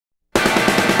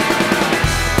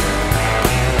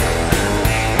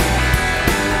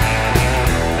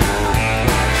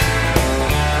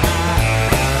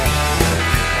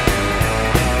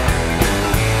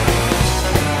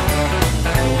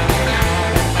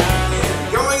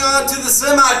up to the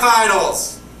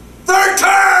semifinals. Third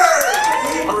turn!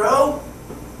 Hey, bro.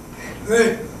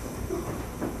 Hey.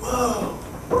 Whoa.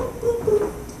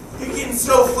 You're getting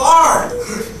so far.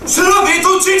 Shut up, man.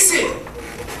 Don't jinx it.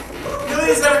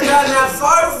 Nobody's ever gotten that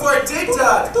far before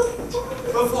TikTok.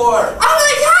 Before. Oh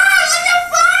my god, look at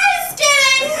Fire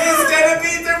Skin! He's gonna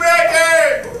beat the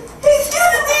record! He's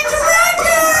gonna beat the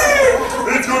record!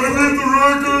 It's gonna beat the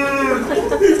record.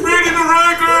 He's beating the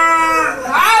record.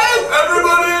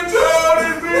 Everybody in town,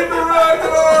 he's beating the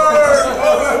record.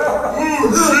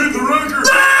 He's beating the record.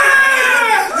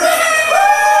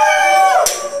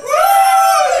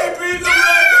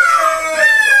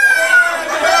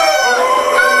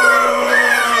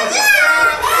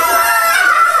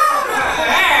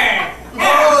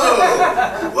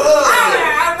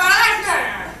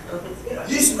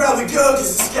 Probably go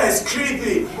because this guy's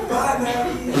creepy. Bye, man.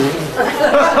 Nice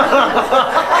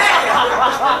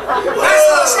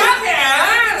little shop here,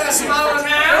 huh? The small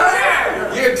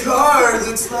town. Your car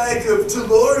looks like a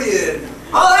DeLorean.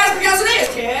 Oh, that's because it is,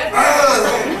 kid.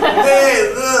 Hey,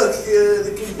 look,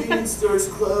 the convenience store's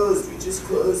closed. We just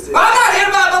closed it. Well, I'm not here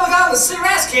to buy bubblegum and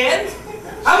cigarettes, kid.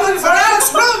 I'm looking for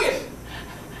Alex Rogan.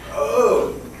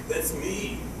 Oh, that's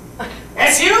me.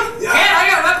 That's you? Yeah. Kid, I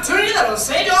got an opportunity that will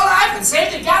save your life and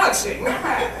save the galaxy.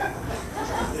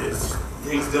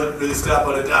 Things don't really stop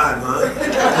on a dime, huh?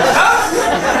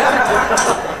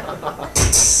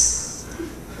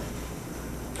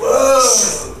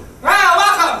 Whoa! Well,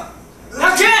 welcome.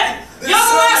 Now, kid, There's you're the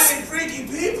so last. many freaky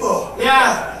people.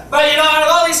 Yeah, but you know, out of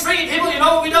all these freaky people, you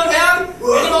know what we don't have?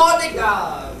 What? Any more dig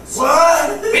dogs.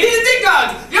 What? We need a dig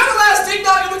dog. You're the last dig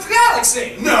dog in the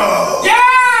galaxy. No! Yeah!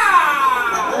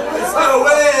 There's no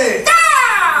way!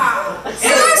 Yeah!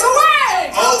 It lies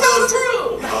away! Don't tell the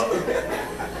truth!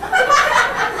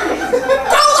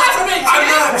 Don't laugh at me, kid! I'm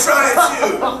not trying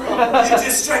to! You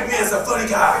just strike me as a funny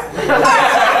guy.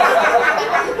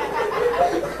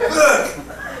 Look!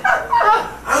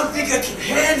 I don't think I can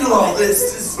handle all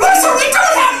this. Listen, we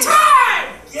don't have time!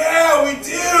 Yeah, we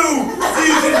do! So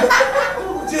you can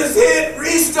just hit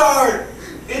restart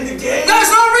in the game.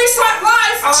 There's no restart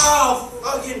life! Oh,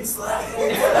 fucking slap.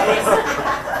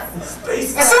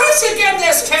 Space. As soon as you get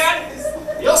this,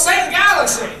 kid, you'll save the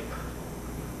galaxy.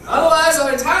 Otherwise,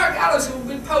 our entire galaxy will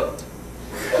be poked.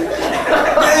 Man,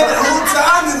 the whole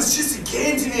time it was just a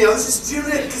game to me. I was just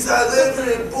doing it because I live in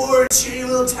a bored, shitty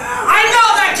little town. I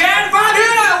know that, kid, but I'm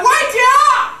here to wake you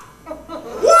up!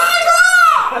 Wake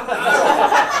up!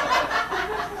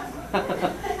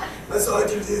 That's all I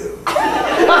can do.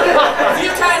 If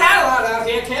you can't handle it out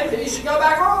here, kid, maybe you should go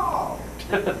back home.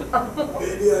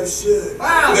 Maybe I should.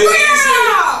 Wow.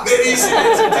 Maybe you should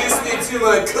introduce me to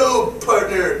my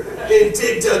co-partner in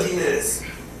dig dugginess.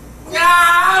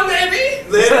 Yeah, maybe.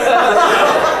 Later?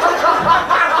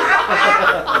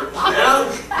 Now?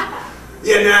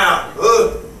 Yeah, now. Whoa.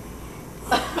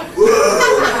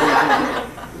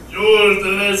 You're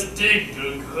the last dig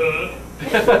dug, huh?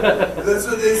 That's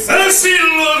what they say. I've seen a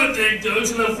lot of dig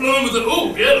dugs and I've flown with the I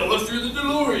went through the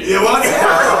DeLorean. Yeah, what's that?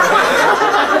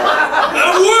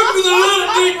 I've worked with a lot of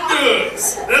dig dugs.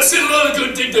 I've seen a lot of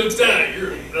good dig dugs die.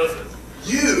 You're nothing.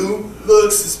 You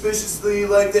look suspiciously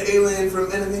like the alien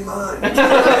from Enemy Mine.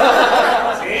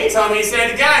 See, told me he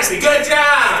saved the galaxy. Good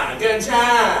job. Good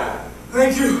job.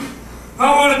 Thank you.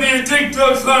 I want to be a dig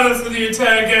dug fighter for the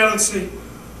entire galaxy.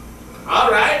 All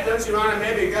right, don't you want to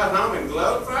maybe go home and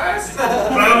gloat first?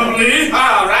 Probably.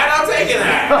 All right, I'll take you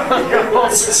there.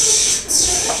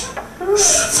 Just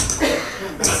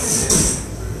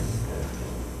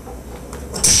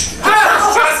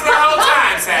for old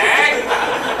times, eh?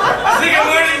 I think I'm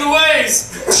learning the ways.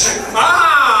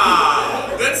 Ah,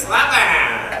 good slapping.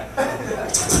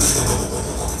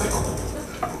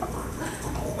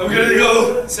 I'm gonna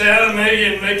go say hi to Maggie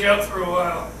and make out for a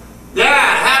while. Yeah,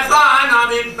 have fun. I'll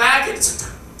be back at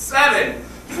 7.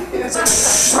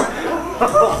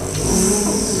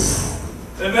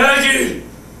 Hey, Maggie!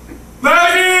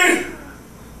 Maggie!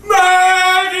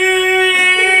 Maggie!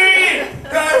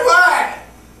 Hey, what?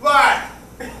 What?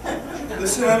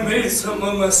 Listen, I made something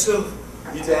of myself.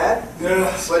 You dad? Yeah.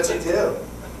 What'd you do?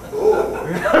 Oh.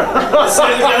 I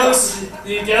saved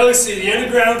the galaxy, the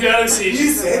underground galaxy.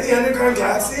 You saved the underground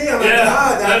galaxy? Oh my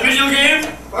god. That video game?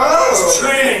 Oh. It's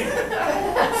training.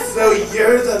 So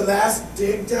you're the last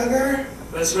dig dugger?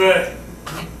 That's right.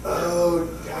 Oh,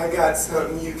 I got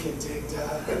something you can dig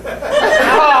dug. Let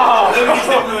me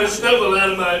take my shovel out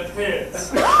of my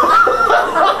pants.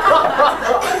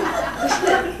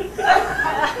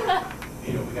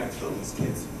 You know, we gotta kill these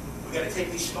kids. We gotta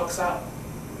take these schmucks out.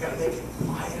 We gotta make it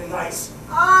quiet and nice.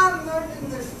 I'm looking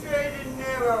the straight and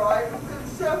narrow. I do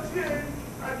construction.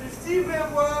 I After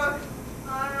Stephen work,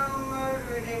 I don't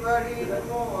murder anybody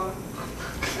anymore.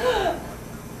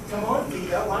 Come on,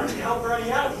 Vito, why don't you help Bernie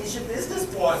out? He's your business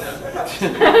partner.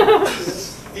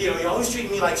 Vito, you always treat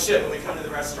me like shit when we come to the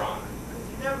restaurant. You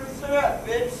never shut up,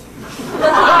 bitch.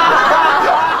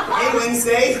 Hey,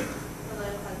 Wednesday. Hello,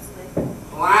 Huxley.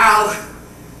 Wow.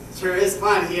 Sure is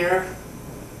fun here.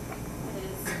 It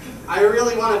is. I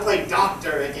really want to play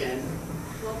doctor again.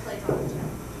 We'll play doctor.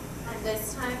 And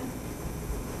this time,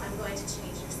 I'm going to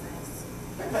change your sex.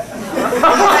 I'm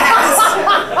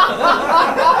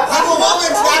a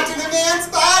woman trapped in a man's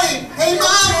body. Hey,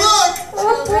 Mom, look!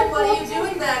 Children, what are you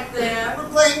doing back there? We're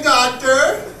playing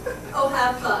doctor. Oh,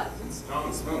 have fun.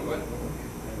 Strong smooth, what?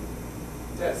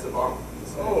 That's the bomb.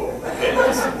 Oh, Okay.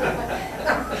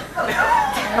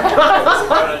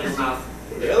 Right on your mouth.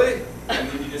 Really? And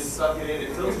then you just suck it in.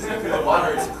 It filters in through the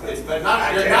water. But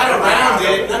not, you're not around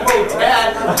it. Oh,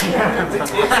 Dad.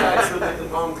 Inside so that the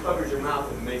bomb covers your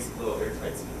mouth and makes it a little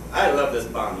airtight. I love this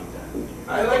bomb you've done.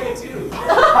 I like it too.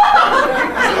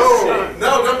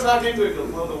 No, don't talk into it. You'll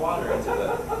blow the water into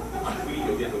the weed.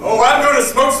 You'll get the weed. Oh, I'm going to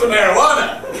smoke some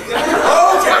marijuana.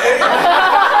 Okay.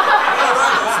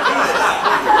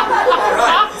 All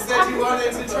right. You said you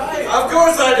wanted to try it. Of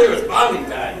course I do. It's bonding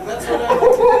time. That's what I do.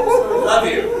 Love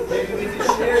you. Maybe we can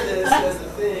share this as a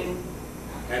thing.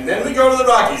 And then we go to the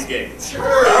Rockies game. Sure.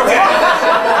 Okay.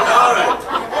 All right.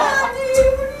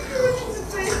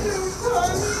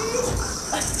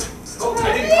 Oh, I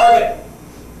didn't carve it.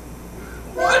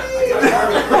 What? I didn't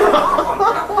carve it.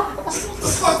 What the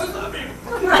fuck does that mean?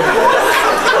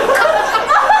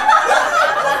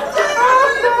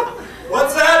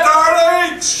 What's that,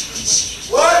 darling?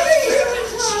 What?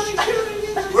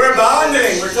 We're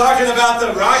bonding. We're talking about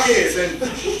the Rockies and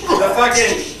the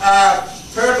fucking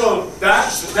purple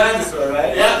dinosaur,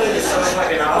 right? Yeah, it's so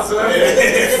fucking awesome. It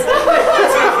is.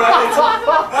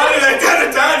 How did I get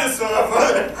a dinosaur?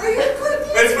 Are you cooking?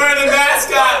 It's for the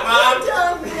mascot, Mom.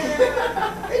 Down there.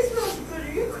 It smells good.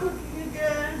 Are you cooking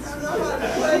again? On the hot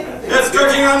plate? It's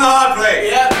cooking on the hot plate.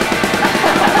 Yeah,